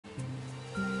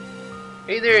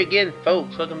Hey there again,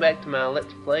 folks. Welcome back to my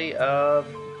Let's Play of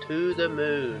To the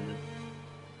Moon.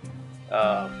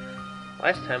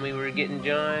 Last time we were getting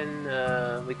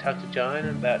John, we talked to John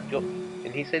about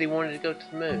and he said he wanted to go to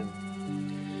the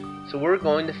moon. So we're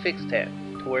going to fix that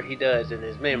to where he does in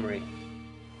his memory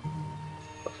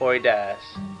before he dies.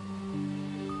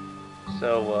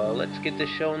 So let's get this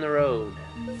show on the road.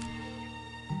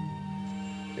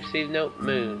 Receive note,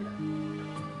 moon.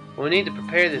 We need to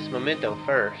prepare this memento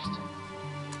first.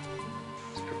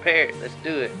 Let's prepare it. Let's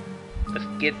do it. Let's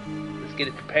get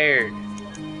it prepared.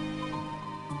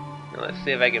 Now let's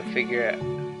see if I can figure out.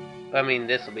 I mean,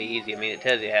 this will be easy. I mean, it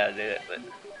tells you how to do it, but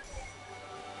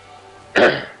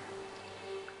it's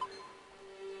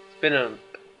been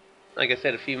like I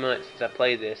said, a few months since I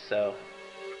played this, so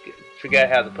forgot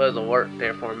how the puzzle worked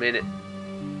there for a minute.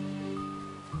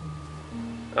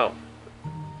 Oh,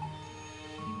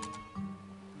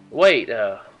 wait.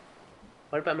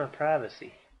 What about my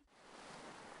privacy?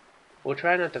 We'll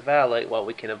try not to violate what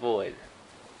we can avoid,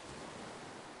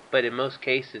 but in most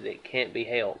cases it can't be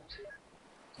helped.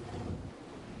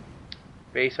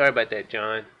 Very sorry about that,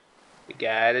 John. You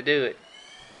gotta do it.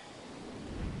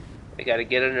 We gotta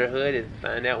get under the hood and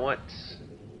find out what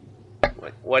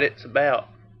it's about.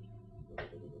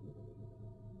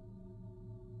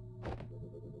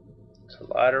 It's a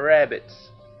lot of rabbits.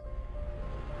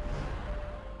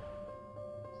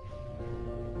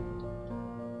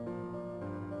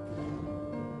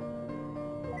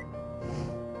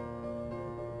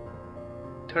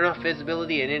 Turn off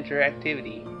visibility and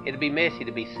interactivity. It'll be messy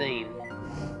to be seen.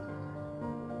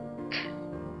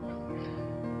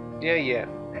 Yeah.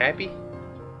 Happy?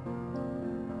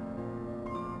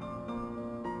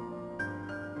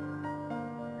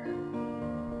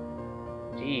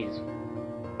 Jeez.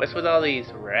 What's with all these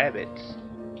rabbits?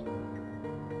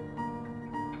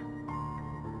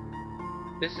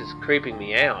 This is creeping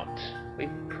me out. We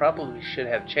probably should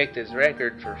have checked his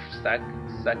record for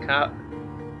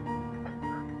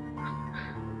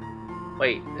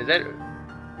Wait, is that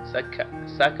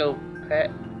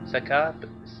psychopath?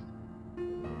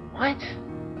 What?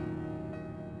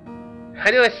 How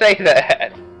do I say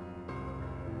that?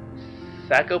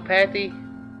 Psychopathy?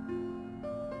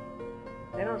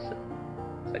 I don't know.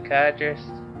 Psychiatrist?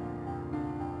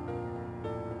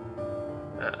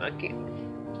 I can't.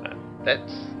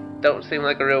 That's don't seem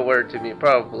like a real word to me. It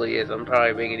probably is. I'm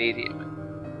probably being an idiot.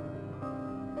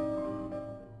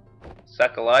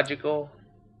 Psychological?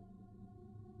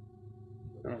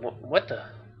 What the?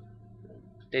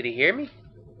 Did he hear me?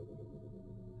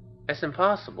 That's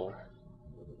impossible.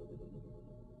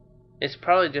 It's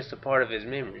probably just a part of his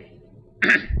memory.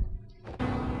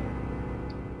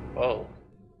 Whoa.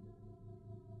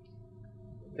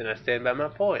 Then I stand by my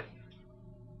point.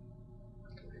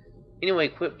 Anyway,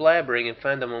 quit blabbering and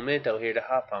find the memento here to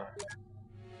hop on.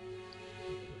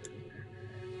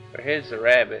 Or here's the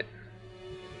rabbit.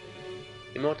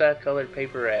 The multicolored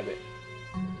paper rabbit.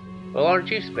 Well, aren't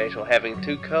you special, having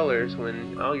two colors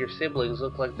when all your siblings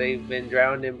look like they've been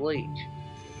drowned in bleach?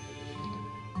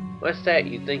 What's that?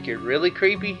 You think you're really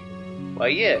creepy? Why,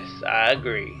 yes, I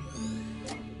agree.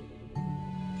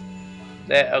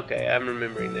 Okay, I'm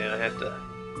remembering now. I have to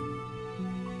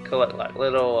collect like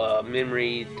little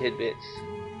memory tidbits.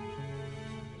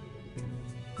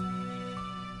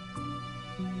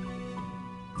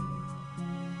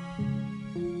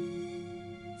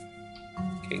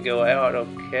 Can go out,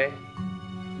 okay.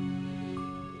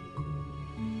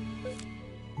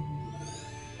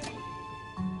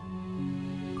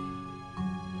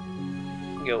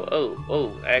 Go,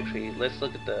 oh, actually, let's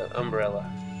look at the umbrella.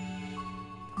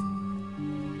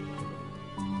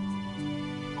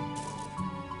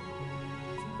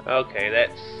 Okay,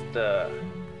 that's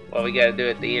what we gotta do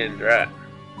at the end, right?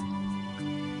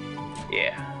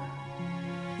 Yeah.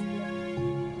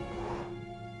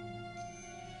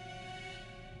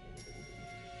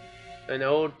 An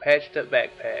old patched up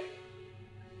backpack.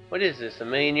 What is this,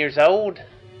 1,000,000 years old?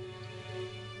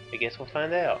 I guess we'll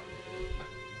find out.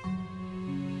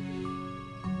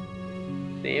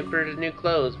 The Emperor's New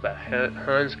Clothes by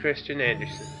Hans Christian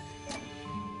Andersen.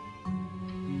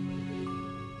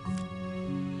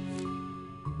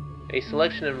 A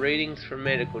selection of readings from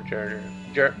medical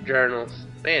journals.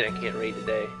 Man, I can't read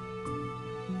today.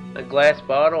 A glass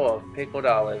bottle of pickled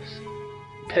olives.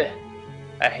 Puh,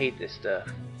 I hate this stuff.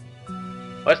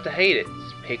 What's to hate it?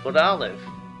 It's pickled olive.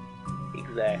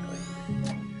 Exactly.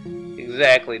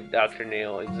 Exactly, Dr.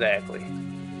 Neil, exactly.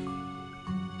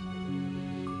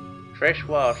 Fresh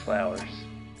wildflowers.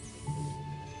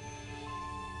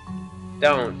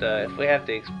 Don't, if we have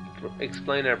to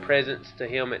explain our presence to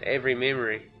him at every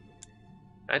memory,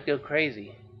 I'd go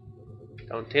crazy.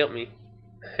 Don't tempt me.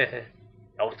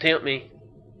 Don't tempt me.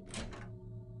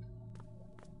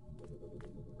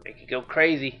 Make you go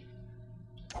crazy.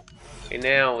 Okay,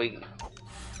 now we...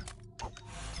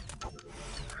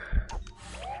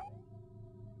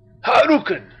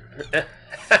 Hadouken!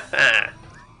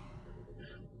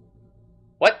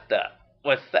 What the?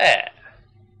 What's that?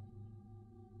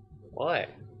 What?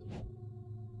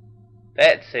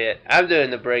 That's it. I'm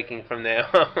doing the breaking from now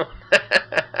on.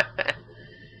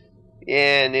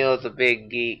 Yeah, Neil's a big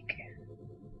geek.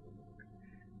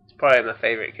 He's probably my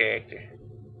favorite character,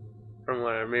 from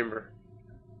what I remember.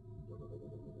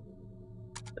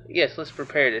 Yes, let's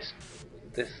prepare this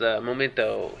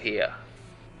memento here.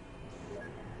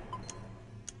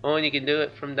 Oh, and you can do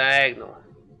it from diagonal.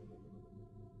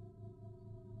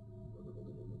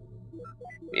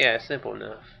 Yeah, simple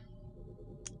enough.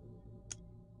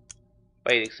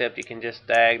 Wait, except you can just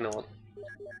diagonal.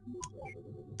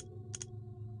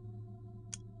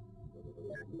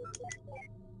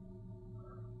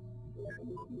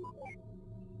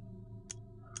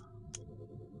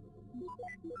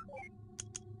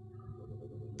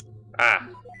 Ah.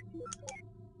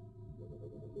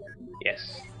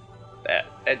 Yes.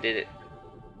 That did it.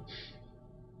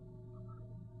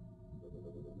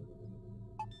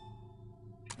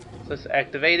 So let's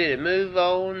activate it and move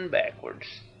on backwards.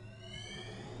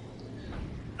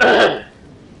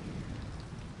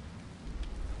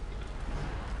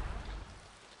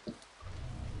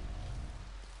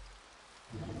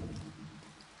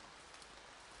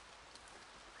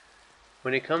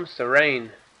 When it comes to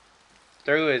rain,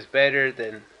 through is better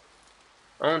than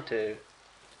onto.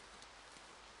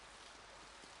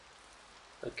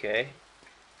 Okay.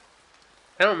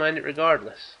 I don't mind it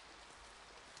regardless.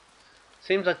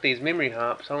 Seems like these memory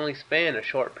hops only span a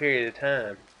short period of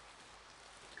time.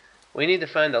 We need to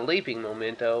find a leaping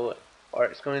memento, or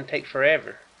it's going to take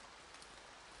forever.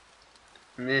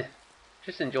 Meh.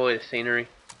 Just enjoy the scenery.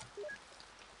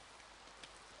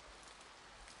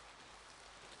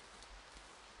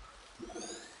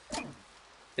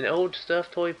 An old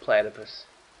stuffed toy platypus.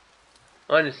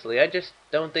 Honestly, I just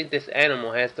don't think this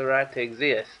animal has the right to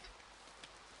exist.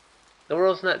 The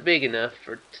world's not big enough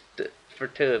for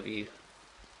two of you.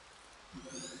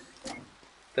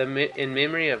 In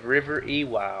memory of River E.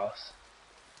 Wiles.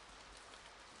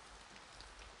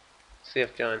 See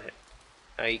if John...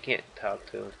 Oh, you can't talk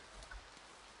to him.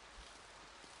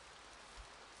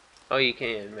 Oh, you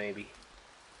can, maybe.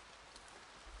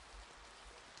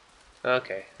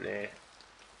 Okay, nah.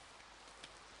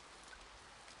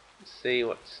 Let's see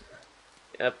what's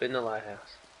up in the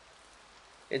lighthouse.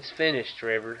 It's finished,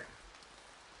 River.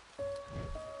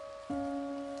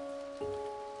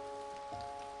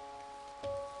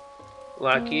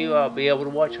 Like you, I'll be able to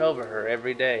watch over her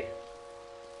every day.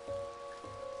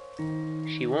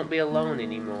 She won't be alone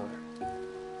anymore.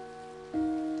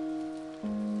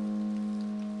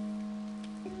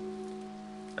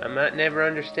 I might never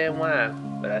understand why,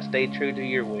 but I stayed true to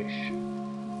your wish.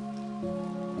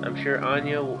 I'm sure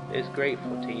Anya is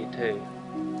grateful to you too.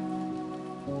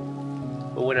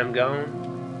 But when I'm gone,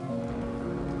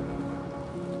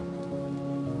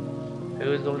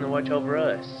 who is going to watch over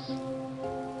us?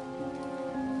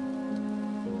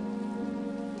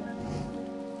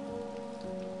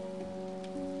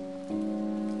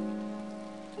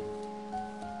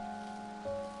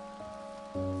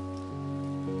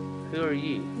 Who are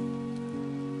you?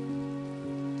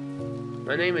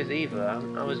 My name is Eva.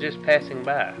 I was just passing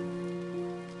by.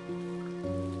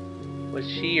 Was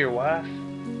she your wife?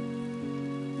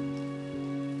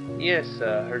 Yes,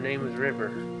 her name was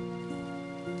River.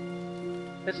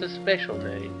 That's a special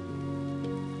name.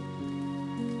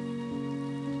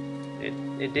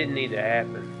 It didn't need to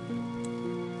happen.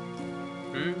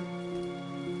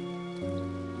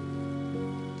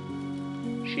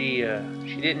 She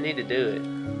didn't need to do it.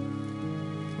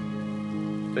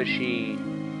 But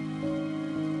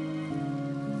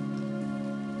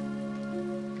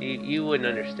you wouldn't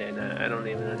understand. I don't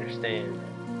even understand.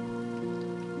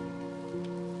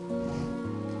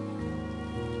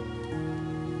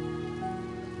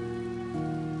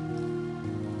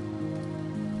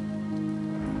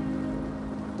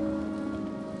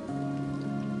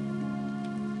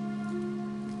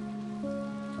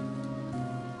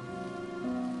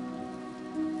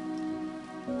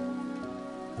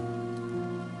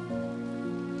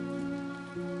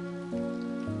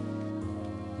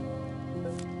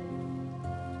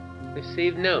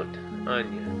 Receive note,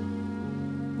 Anya.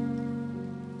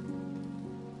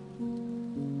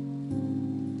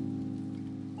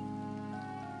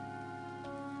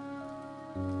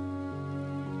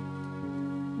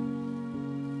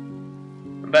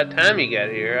 by the time you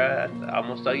got here, I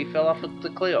almost thought you fell off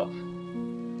the cliff.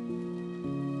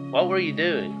 What were you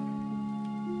doing?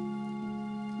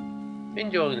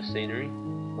 Enjoying the scenery.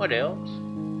 What else?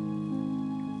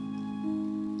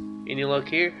 Any luck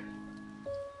here?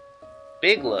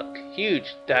 Big luck.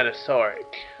 Huge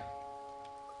dinosauric.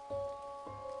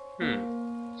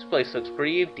 This place looks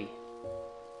pretty empty.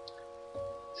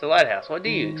 It's a lighthouse. What do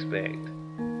you expect?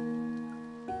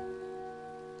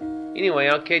 Anyway,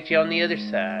 I'll catch you on the other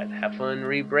side. Have fun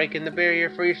re-breaking the barrier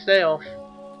for yourself.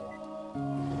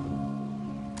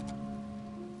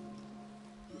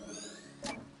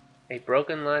 A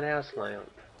broken lighthouse lamp.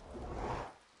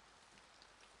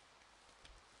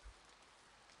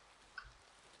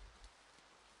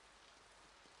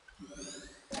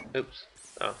 Oops.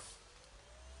 Oh.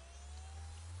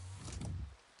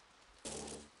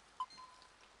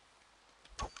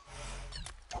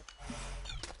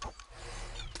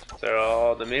 Throw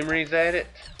all the memories at it.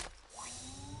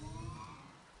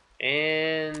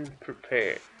 And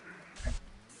prepare.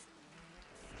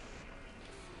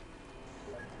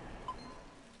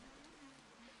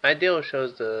 Ideal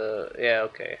shows the... Yeah,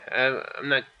 okay. I'm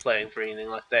not playing for anything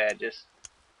like that. Just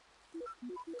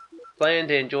playing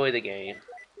to enjoy the game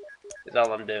is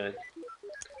all I'm doing.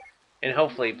 And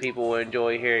hopefully people will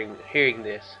enjoy hearing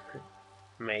this.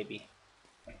 Maybe.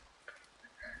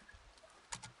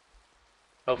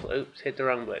 Hopefully... Oops, hit the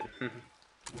wrong button.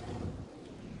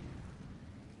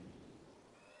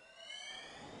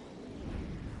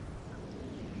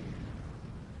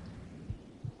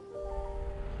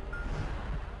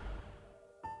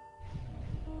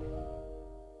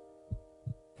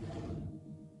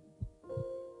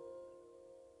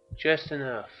 Just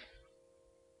enough.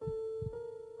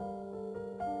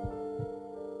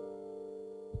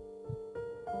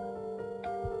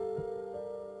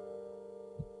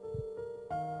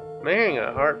 Marrying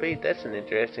a heartbeat, that's an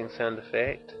interesting sound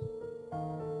effect. I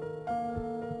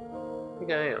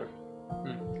think I am.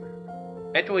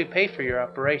 After we pay for your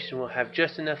operation, we'll have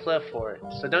just enough left for it,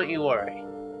 so don't you worry.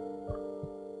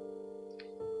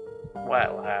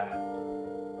 White lie.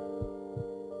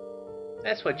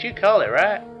 That's what you call it,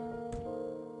 right?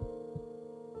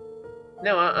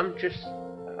 No, I'm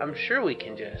sure we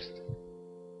can just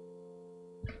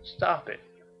stop it.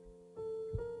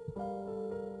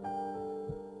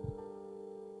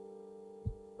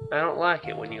 I don't like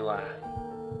it when you lie.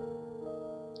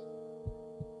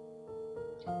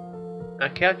 I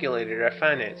calculated our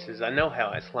finances. I know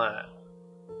how it's lying.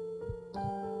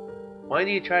 Why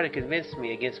do you try to convince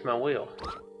me against my will?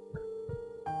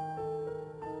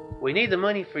 We need the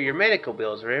money for your medical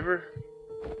bills, River.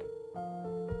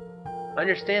 I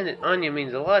understand that Anya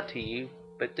means a lot to you,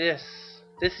 but this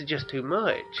is just too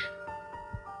much.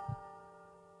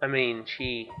 I mean,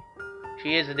 she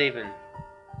isn't even...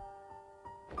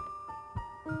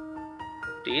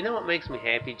 Do you know what makes me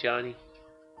happy, Johnny?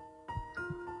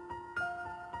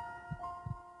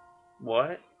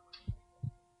 What?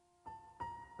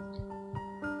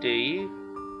 Do you?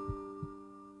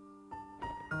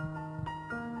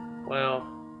 Well,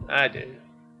 I do.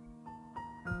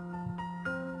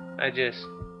 I just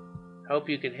hope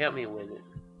you can help me with it.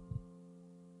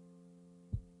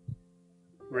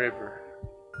 River.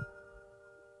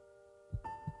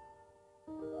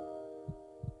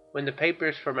 When the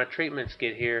papers for my treatments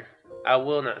get here, I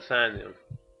will not sign them.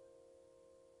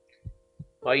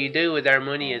 What you do with our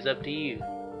money is up to you.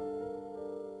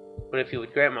 But if you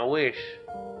would grant my wish,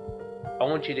 I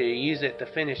want you to use it to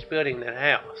finish building that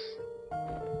house.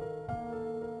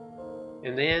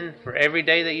 And then, for every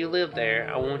day that you live there,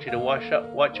 I want you to watch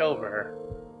over her.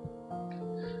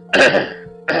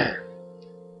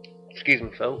 Excuse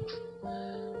me, folks.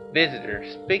 Visit her,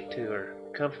 speak to her,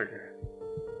 comfort her.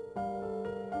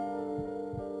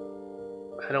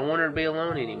 I don't want her to be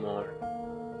alone anymore.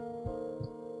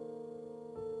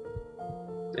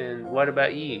 And what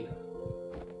about you?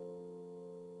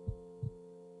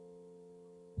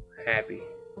 Happy.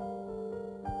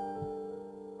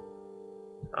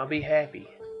 I'll be happy.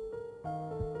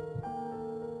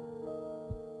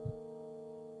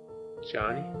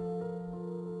 Johnny?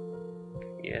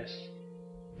 Yes.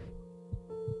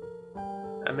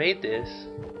 I made this.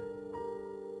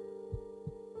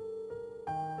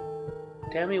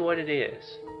 Tell me what it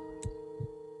is.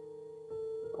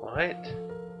 What?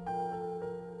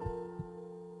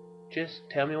 Just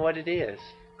tell me what it is.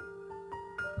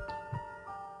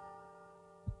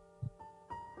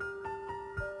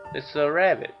 It's a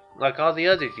rabbit, like all the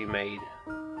others you made.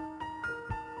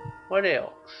 What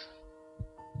else?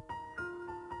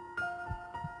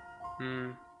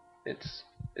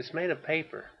 It's made of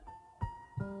paper.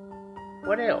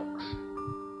 What else?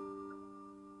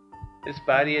 This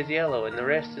body is yellow and the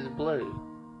rest is blue.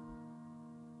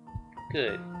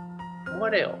 Good.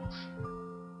 What else?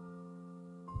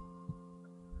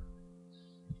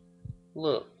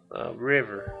 Look, a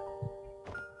river.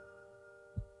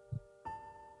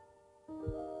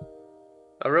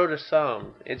 I wrote a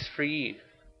song. It's for you.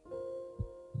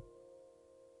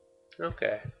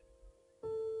 Okay.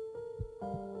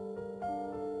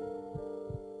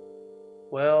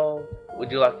 Well,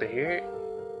 would you like to hear it?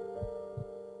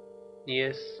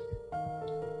 Yes.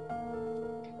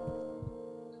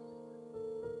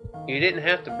 You didn't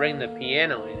have to bring the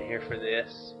piano in here for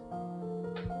this.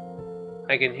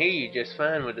 I can hear you just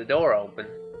fine with the door open.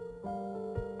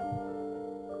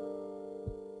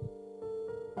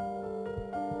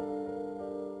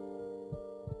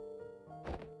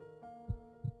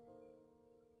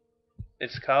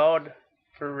 It's called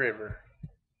For River.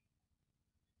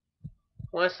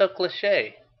 Why so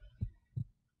cliche?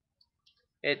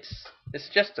 It's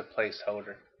just a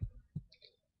placeholder.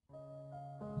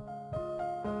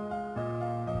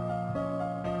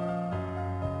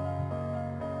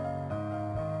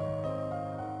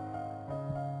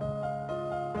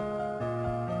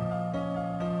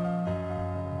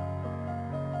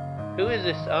 Who is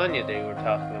this Anya they were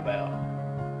talking about?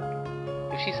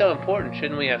 If she's so important,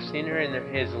 shouldn't we have seen her in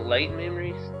his late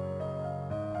memories?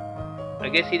 I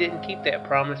guess he didn't keep that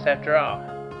promise after all.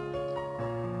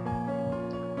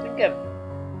 I think I'm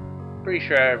pretty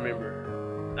sure I remember.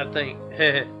 I think.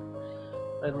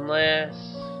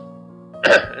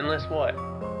 Unless what?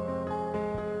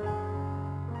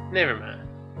 Never mind.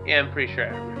 Yeah, I'm pretty sure I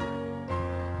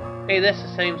remember. Hey, that's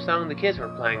the same song the kids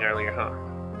were playing earlier, huh?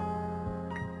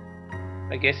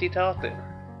 I guess he taught them.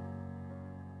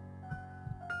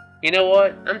 You know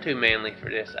what? I'm too manly for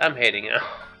this. I'm heading out.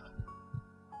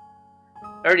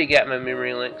 I already got my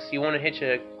memory links. You want to hitch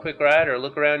a quick ride or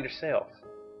look around yourself?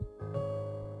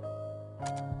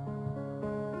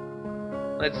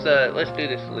 Let's do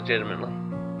this legitimately.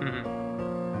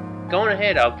 Go on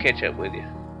ahead. I'll catch up with you.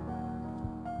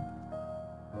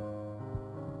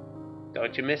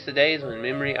 Don't you miss the days when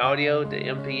memory audio to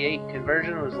MP8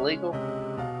 conversion was legal?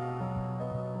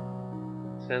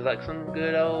 Sounds like some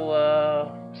good old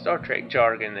Star Trek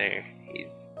jargon there. It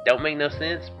don't make no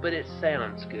sense, but it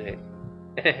sounds good.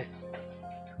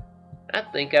 I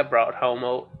think I brought home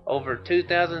over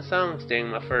 2,000 songs during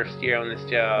my first year on this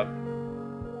job.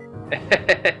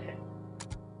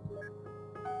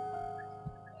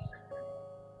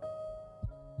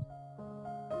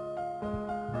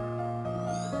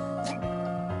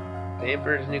 The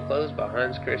Emperor's New Clothes by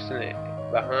Hans Christian.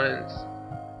 By Hans.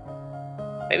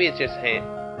 Maybe it's just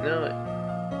No,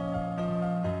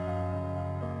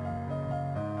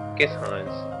 guess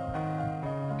Hans.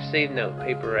 Received note,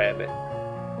 Paper Rabbit.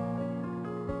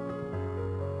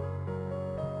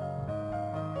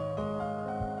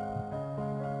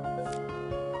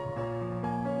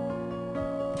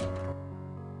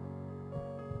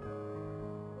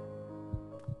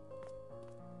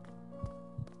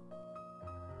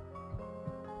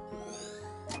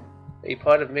 A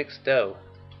pot of mixed dough.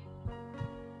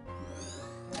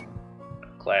 A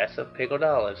glass of pickled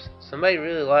olives. Somebody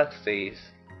really likes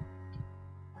these.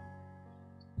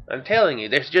 I'm telling you,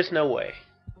 there's just no way.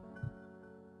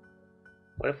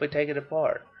 What if we take it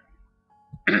apart?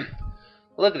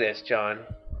 Look at this, John.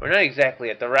 We're not exactly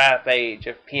at the ripe age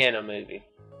of piano movie.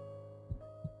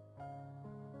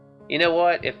 You know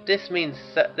what? If this means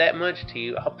that much to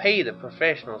you, I'll pay the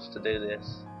professionals to do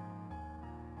this.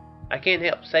 I can't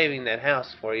help saving that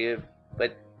house for you,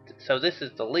 but so this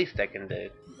is the least I can do.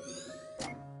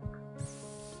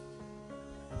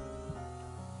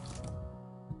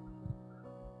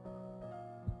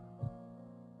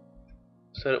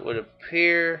 So it would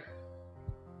appear.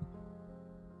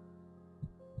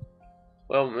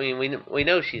 Well, I mean, we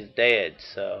know she's dead,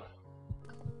 so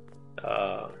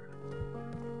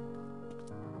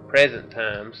present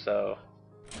time. So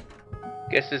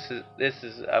guess this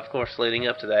is of course leading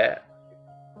up to that.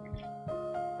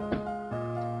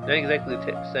 Not exactly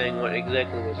saying what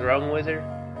exactly was wrong with her.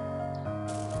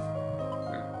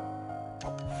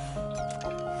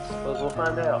 Suppose we'll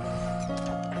find out.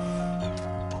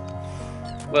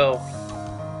 Well,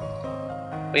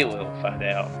 we will find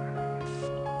out.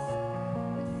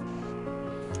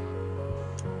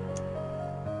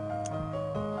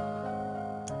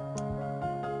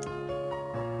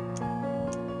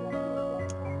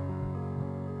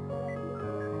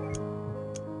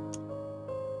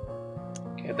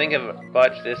 I think I've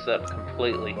botched this up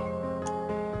completely.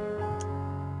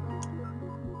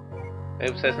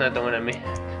 Oops, that's not the one I meant.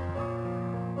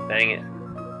 Dang it.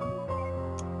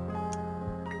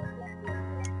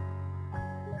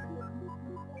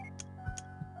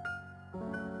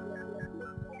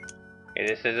 Okay,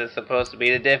 this isn't supposed to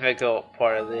be the difficult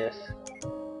part of this.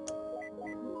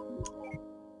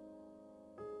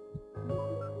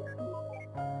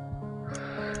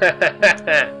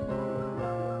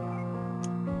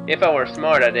 If I were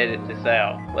smart, I'd edit this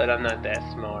out, but I'm not that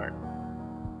smart.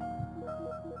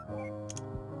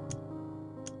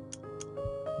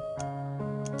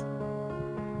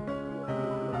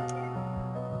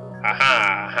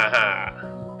 Haha, haha.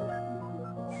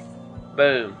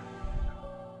 Boom.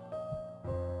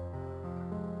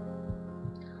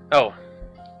 Oh,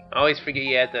 I always forget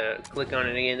you have to click on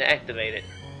it again to activate it.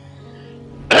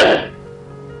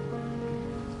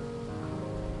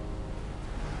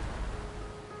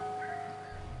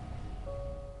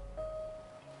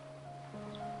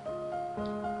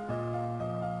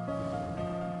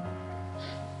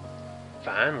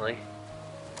 Finally.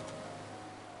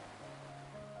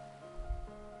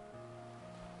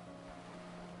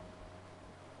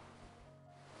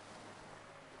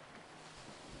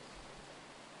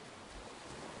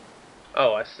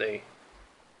 Oh, I see.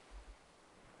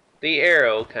 The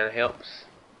arrow kind of helps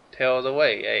tell the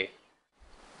way,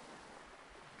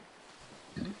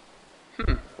 eh?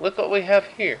 Look what we have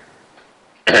here.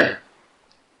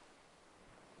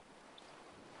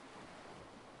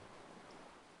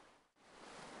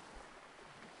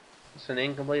 It's an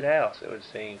incomplete house, it would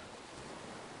seem.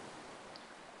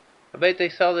 I bet they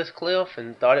saw this cliff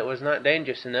and thought it was not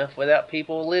dangerous enough without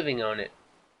people living on it.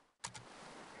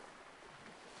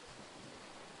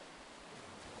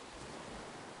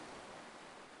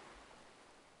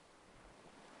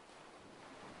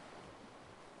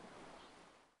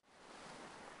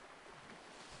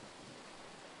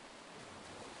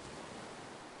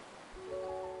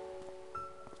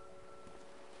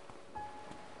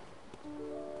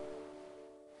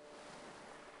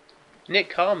 Nick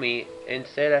called me and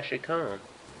said I should come.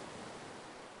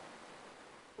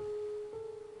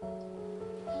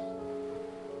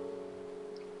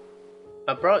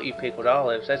 I brought you pickled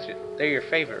olives. They're your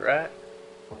favorite, right?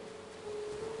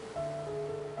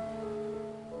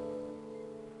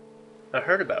 I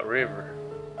heard about River.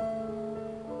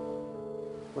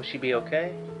 Will she be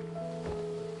okay?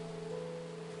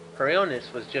 Her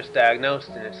illness was just diagnosed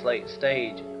in its late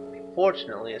stage.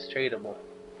 Fortunately, it's treatable.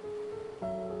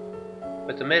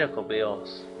 But the medical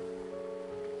bills...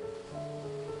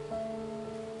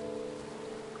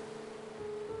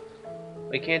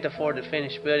 We can't afford to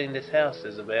finish building this house,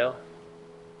 Isabel.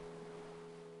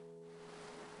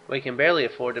 We can barely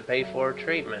afford to pay for her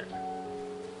treatment.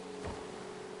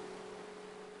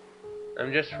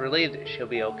 I'm just relieved that she'll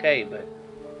be okay, but...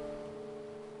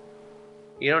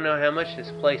 You don't know how much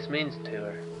this place means to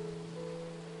her.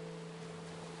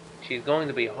 She's going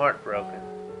to be heartbroken.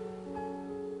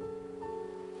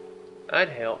 I'd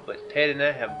help, but Ted and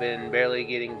I have been barely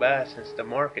getting by since the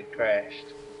market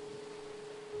crashed.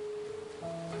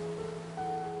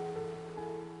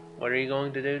 What are you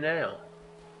going to do now?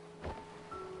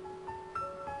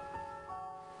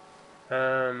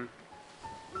 I'm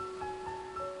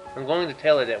going to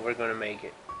tell her that we're going to make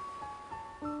it.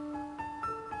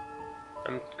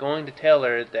 I'm going to tell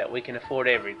her that we can afford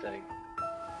everything.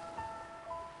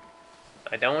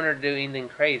 I don't want her to do anything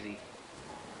crazy.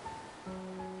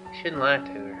 You shouldn't lie to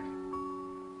her.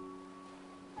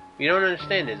 You don't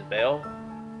understand, Isabel.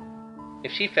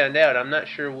 If she found out, I'm not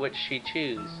sure which she'd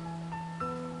choose.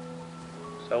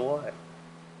 So what?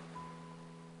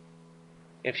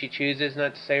 If she chooses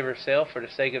not to save herself for the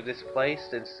sake of this place,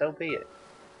 then so be it.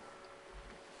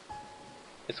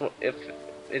 If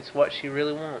it's what she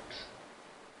really wants.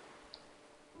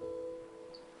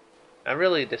 I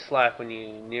really dislike when you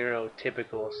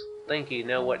neurotypicals think you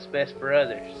know what's best for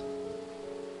others.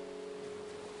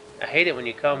 I hate it when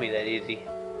you call me that, Izzy.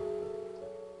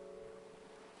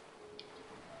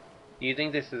 Do you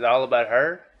think this is all about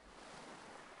her?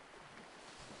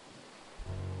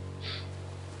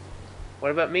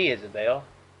 What about me, Isabel?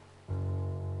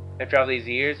 After all these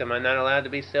years, am I not allowed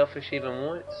to be selfish even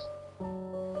once?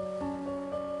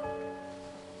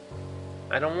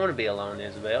 I don't want to be alone,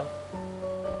 Isabel.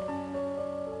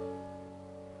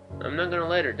 I'm not going to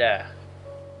let her die.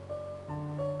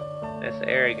 That's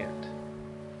arrogant.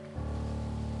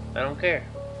 I don't care.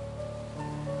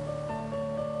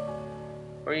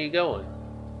 Where are you going?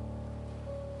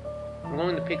 I'm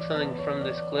going to pick something from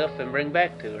this cliff and bring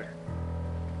back to her.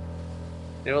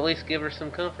 It'll at least give her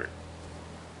some comfort.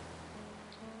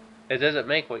 It doesn't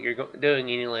make what you're doing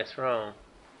any less wrong.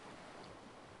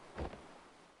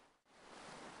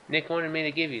 Nick wanted me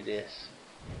to give you this.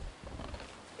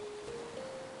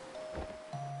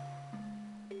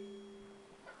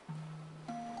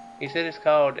 He said it's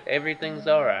called Everything's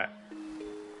Alright.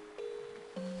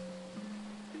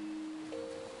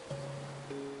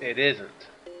 it isn't.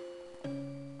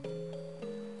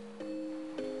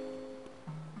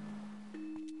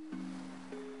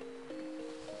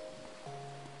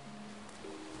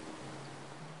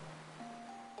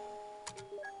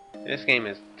 This game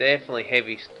is definitely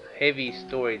heavy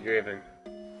story driven.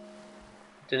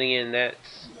 Then again,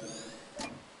 that's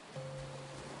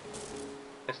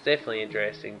definitely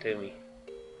interesting to me.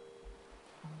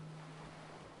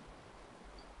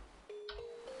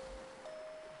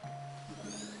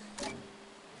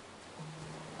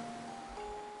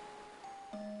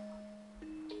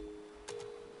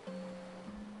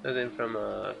 Nothing from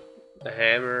the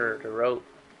hammer or the rope.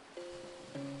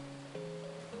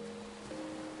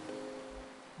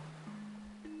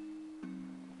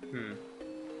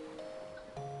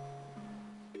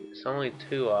 It's only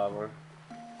 2 of them.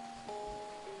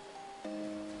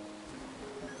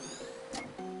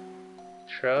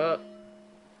 Truck.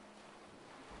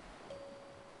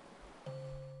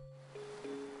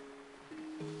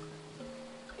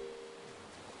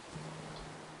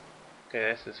 Okay,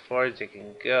 that's as far as it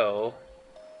can go.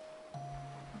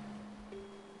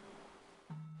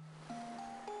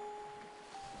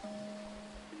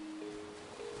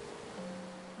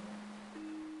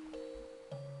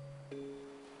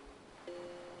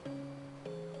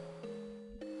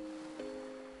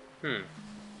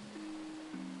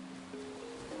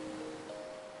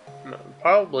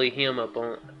 Probably him up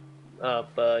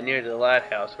near the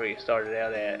lighthouse where you started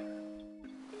out at.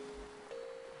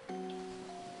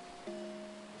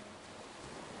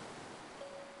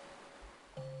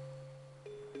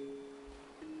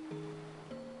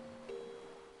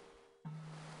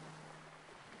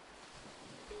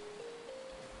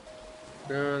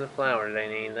 No, the flowers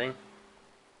ain't anything.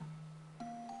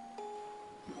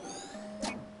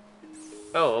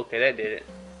 Oh, okay, that did it.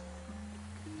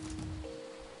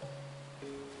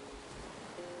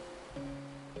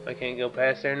 I can't go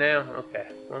past there now? Okay,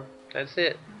 well, that's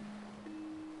it.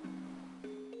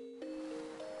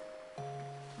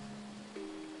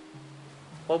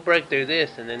 We'll break through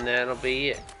this and then that'll be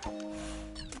it.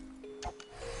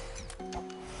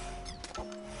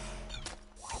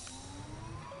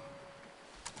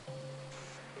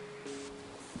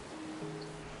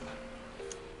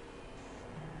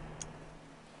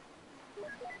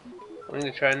 I'm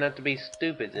gonna try not to be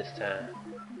stupid this time.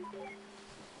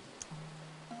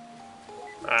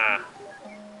 Ah.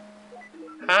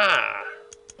 Ha!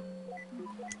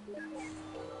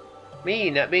 Me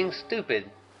not being stupid.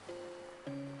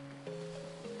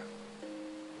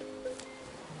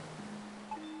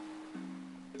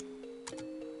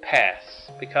 Pass.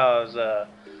 Because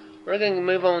we're going to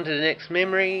move on to the next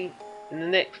memory in the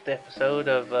next episode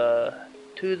of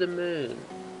To the Moon.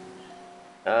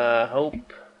 I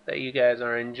hope that you guys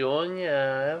are enjoying.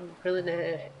 I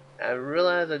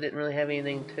realized I didn't really have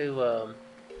anything too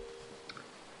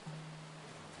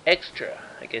extra,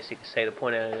 I guess you could say, to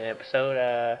point out in the episode.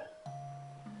 I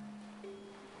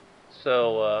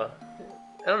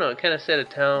don't know, it kind of set a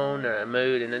tone or a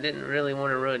mood, and I didn't really want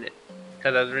to ruin it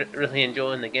because I was really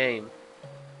enjoying the game.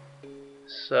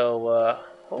 So,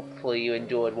 hopefully you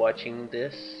enjoyed watching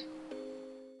this,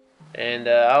 and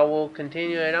I will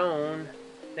continue it on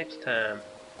next time.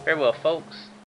 Farewell, folks.